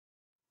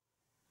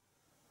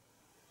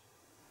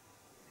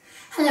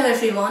Hello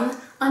everyone,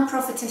 I'm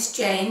Prophetess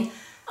Jane.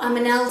 I'm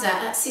an elder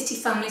at City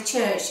Family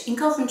Church in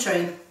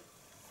Coventry.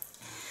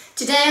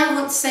 Today I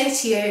want to say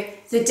to you,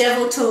 the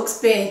devil talks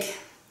big,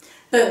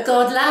 but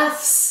God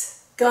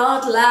laughs.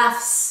 God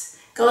laughs.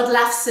 God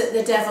laughs at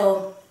the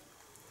devil.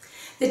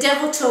 The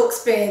devil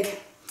talks big.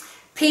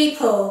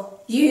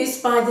 People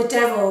used by the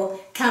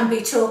devil can be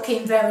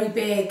talking very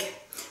big,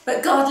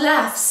 but God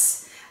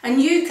laughs,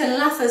 and you can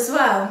laugh as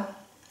well.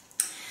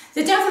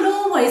 The devil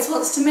always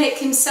wants to make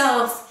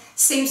himself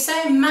seem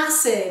so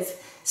massive,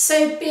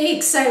 so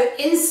big, so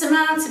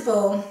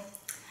insurmountable,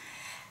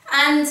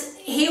 and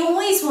he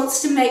always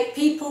wants to make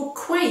people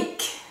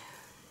quake.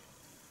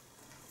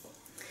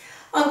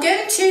 I'm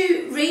going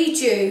to read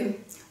you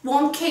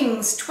 1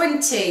 Kings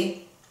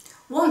 20,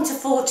 1 to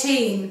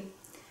 14,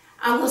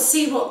 and we'll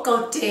see what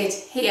God did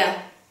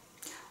here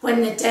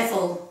when the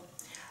devil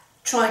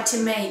tried to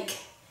make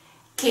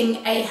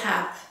King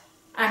Ahab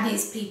and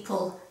his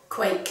people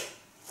quake.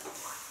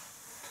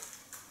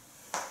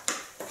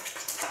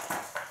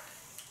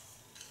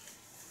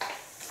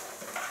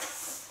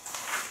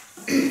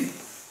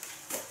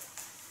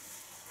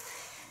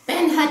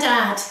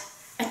 Ben-Hadad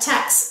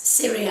attacks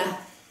Syria.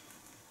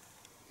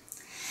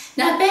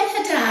 Now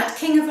Ben-Hadad,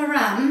 king of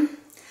Aram,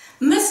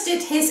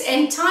 mustered his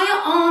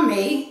entire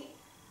army,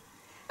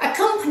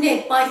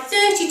 accompanied by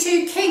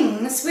 32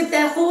 kings with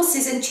their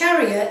horses and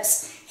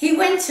chariots. He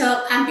went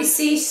up and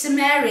besieged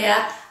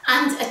Samaria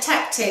and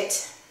attacked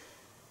it.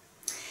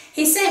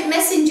 He sent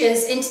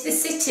messengers into the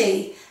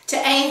city to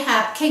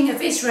Ahab, king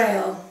of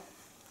Israel,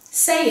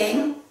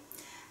 saying,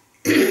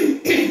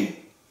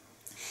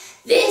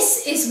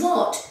 "This is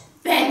what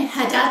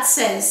Ben-Hadad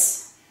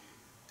says.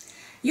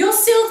 Your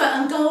silver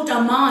and gold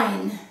are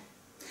mine,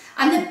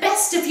 and the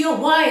best of your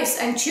wives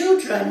and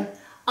children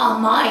are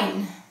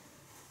mine."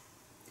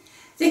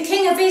 The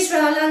king of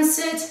Israel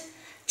answered,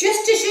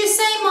 "Just as you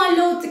say, my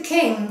lord the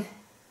king,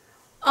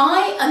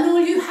 I and all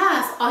you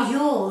have are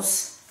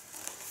yours."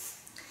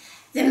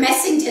 The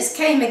messengers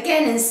came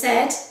again and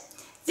said,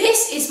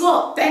 "This is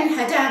what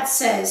Ben-Hadad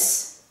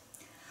says.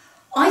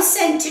 I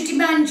sent to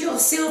demand your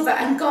silver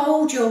and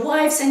gold, your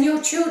wives and your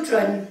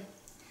children.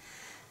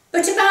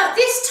 But about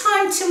this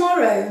time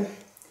tomorrow,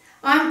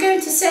 I am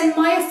going to send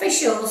my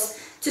officials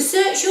to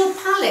search your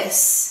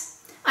palace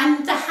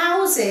and the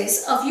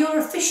houses of your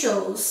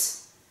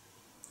officials.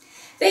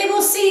 They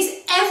will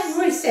seize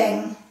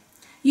everything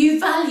you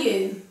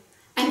value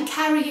and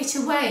carry it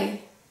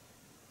away."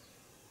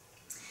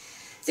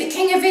 The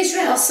king of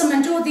Israel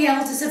summoned all the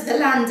elders of the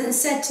land and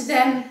said to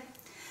them,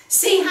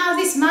 "See how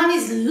this man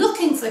is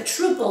looking for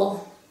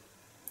trouble.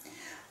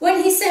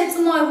 When he sent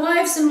for my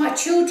wives and my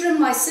children,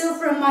 my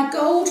silver and my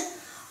gold,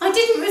 I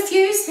didn't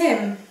refuse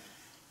him."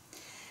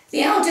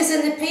 The elders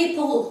and the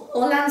people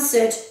all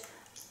answered,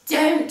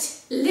 "Don't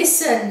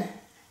listen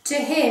to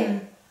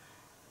him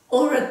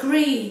or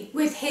agree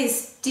with his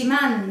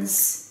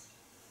demands."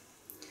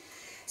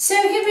 So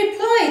he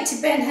replied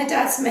to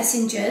Ben-Hadad's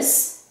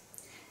messengers,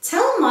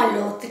 "Tell my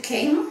lord the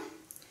king,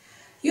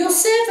 your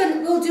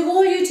servant will do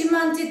all you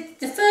demanded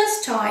the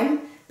first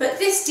time, but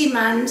this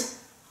demand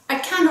I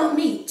cannot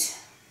meet."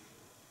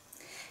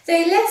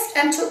 They left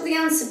and took the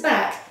answer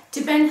back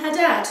to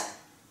Ben-Hadad.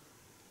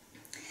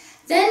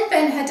 Then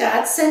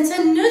Ben-Hadad sent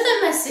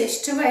another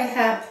message to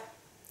Ahab.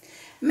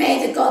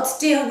 "May the gods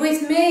deal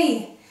with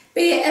me,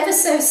 be it ever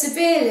so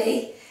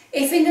severely,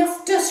 if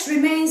enough dust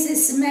remains in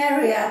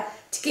Samaria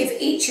to give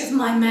each of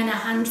my men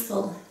a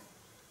handful."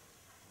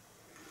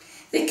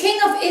 The king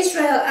of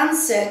Israel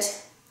answered,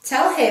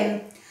 "Tell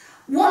him,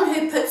 one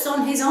who puts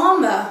on his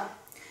armour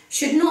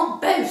should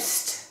not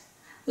boast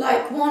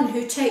like one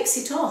who takes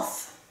it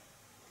off."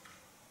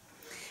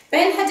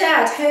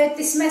 Ben-Hadad heard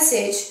this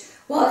message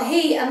while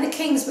he and the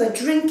kings were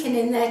drinking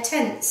in their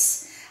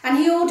tents, and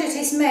he ordered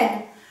his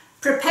men,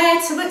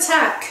 "Prepare to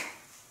attack."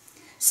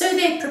 So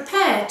they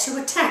prepared to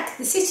attack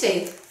the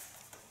city.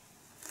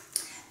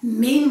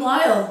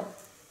 Meanwhile,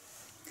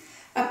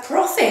 a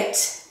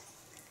prophet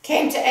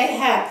came to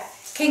Ahab,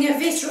 king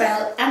of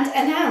Israel, and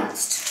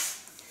announced,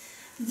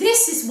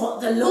 "This is what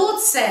the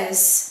Lord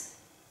says.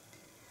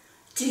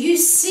 Do you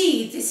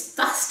see this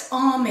vast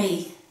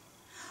army?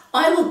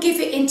 I will give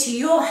it into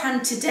your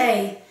hand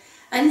today,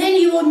 and then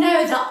you will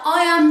know that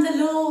I am the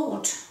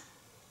Lord."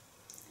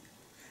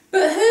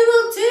 "But who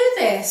will do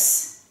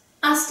this?"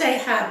 asked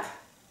Ahab.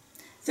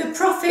 The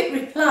prophet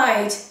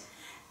replied,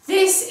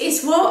 "This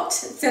is what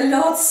the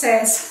Lord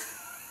says."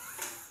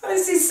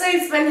 This is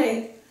so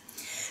funny.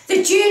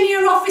 The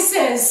junior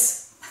officers.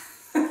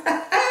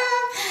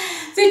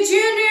 The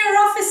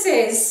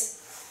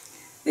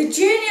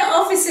junior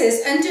officers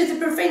under the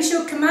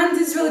provincial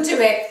commanders will do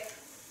it.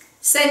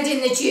 Send in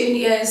the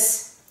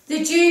juniors.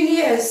 The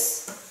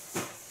juniors.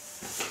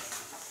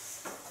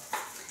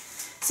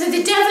 So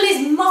the devil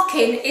is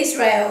mocking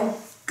Israel,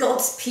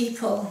 God's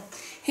people.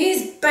 He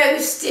is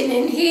boasting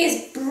and he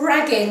is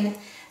bragging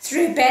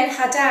through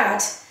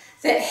Ben-Hadad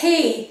that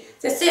he,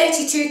 the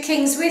 32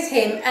 kings with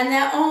him and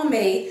their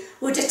army,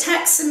 would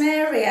attack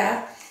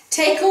Samaria,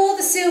 take all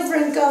the silver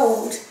and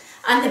gold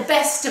and the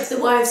best of the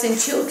wives and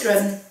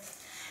children.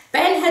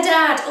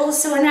 Ben-Hadad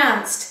also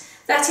announced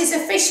that his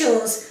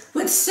officials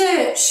would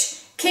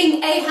search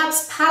King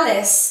Ahab's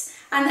palace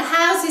and the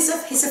houses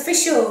of his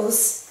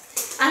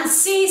officials and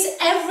seize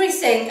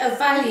everything of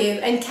value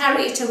and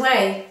carry it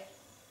away.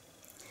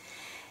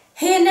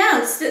 He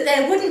announced that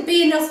there wouldn't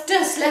be enough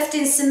dust left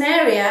in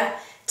Samaria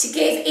to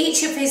give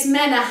each of his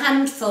men a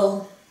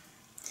handful.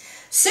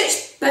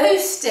 Such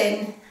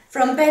boasting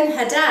from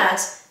Ben-Hadad,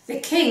 the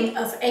king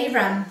of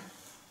Aram.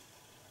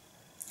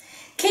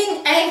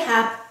 King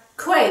Ahab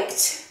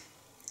quaked,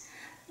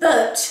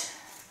 but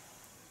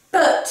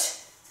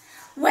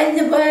when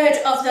the word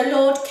of the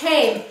Lord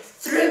came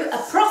through a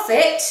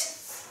prophet,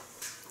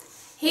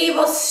 he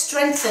was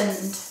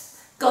strengthened.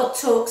 God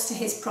talks to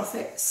his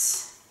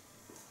prophets.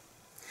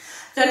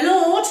 The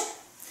Lord,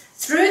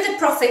 through the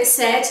prophet,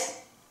 said,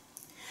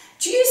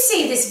 "Do you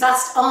see this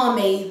vast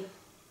army?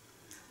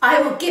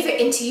 I will give it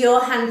into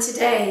your hand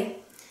today,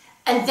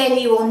 and then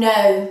you will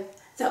know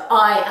that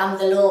I am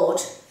the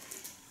Lord."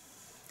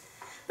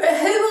 "But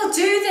who will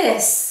do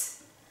this?"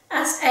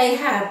 asked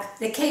Ahab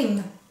the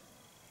king.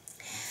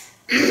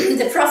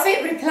 The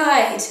prophet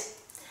replied,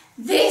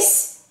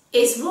 "This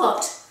is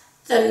what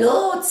the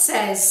Lord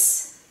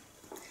says.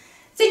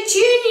 The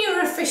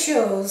junior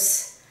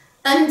officials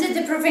under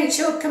the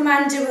provincial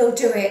commander will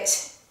do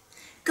it."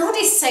 God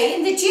is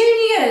saying the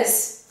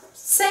juniors.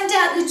 Send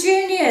out the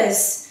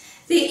juniors,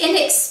 the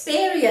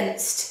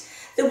inexperienced,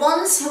 the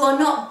ones who are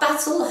not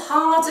battle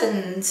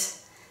hardened.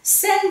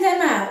 Send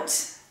them out.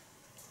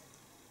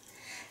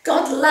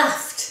 God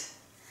laughed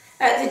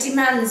at the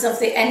demands of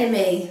the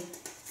enemy,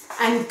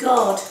 and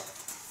God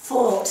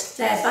fought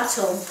their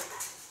battle.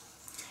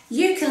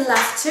 You can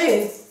laugh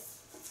too.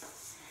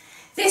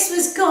 This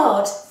was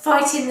God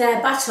fighting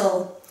their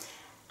battle.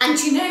 And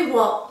you know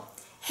what?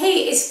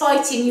 He is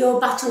fighting your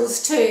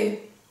battles too.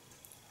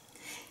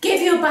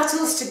 Give your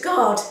battles to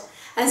God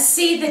and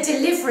see the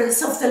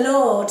deliverance of the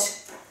Lord.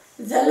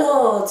 The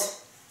Lord.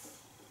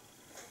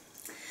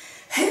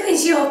 Who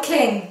is your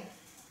king?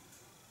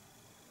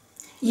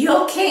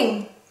 Your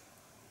king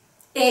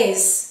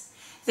is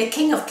the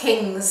King of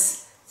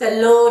Kings, the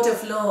Lord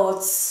of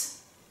Lords.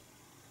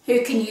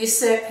 Who can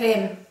usurp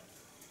him?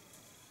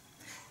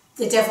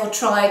 The devil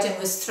tried and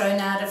was thrown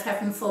out of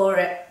heaven for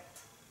it.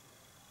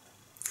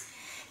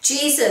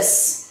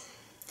 Jesus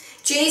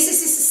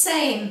is the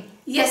same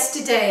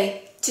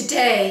yesterday,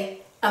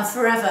 today and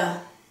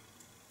forever.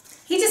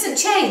 He doesn't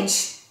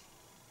change.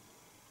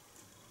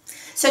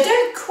 So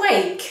don't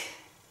quake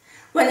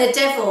when the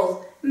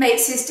devil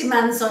makes his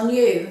demands on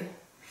you.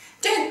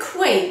 Don't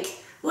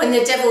quake when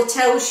the devil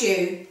tells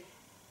you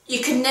you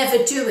can never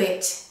do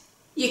it.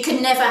 You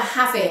can never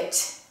have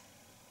it.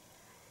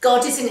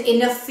 God isn't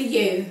enough for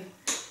you.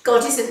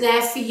 God isn't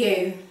there for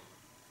you.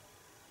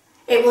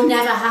 It will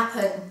never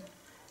happen.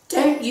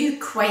 Don't you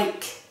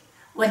quake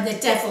when the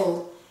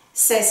devil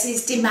says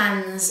his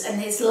demands and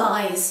his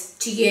lies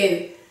to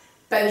you,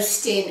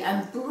 boasting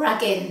and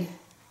bragging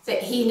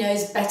that he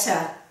knows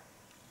better.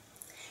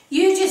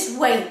 You just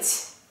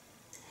wait.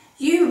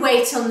 You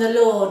wait on the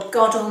Lord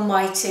God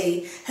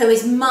Almighty, who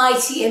is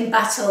mighty in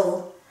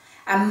battle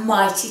and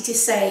mighty to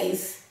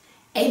save.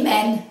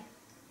 Amen.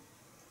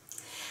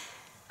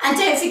 And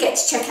don't forget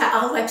to check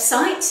out our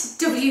website,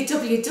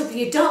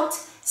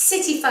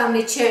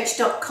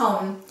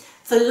 www.cityfamilychurch.com,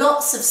 for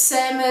lots of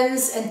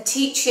sermons and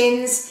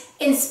teachings,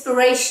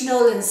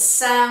 inspirational and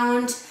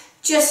sound,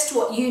 just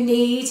what you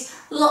need,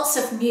 lots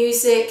of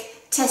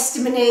music,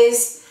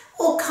 testimonies,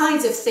 all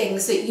kinds of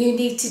things that you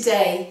need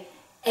today.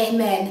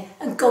 Amen.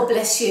 And God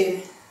bless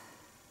you.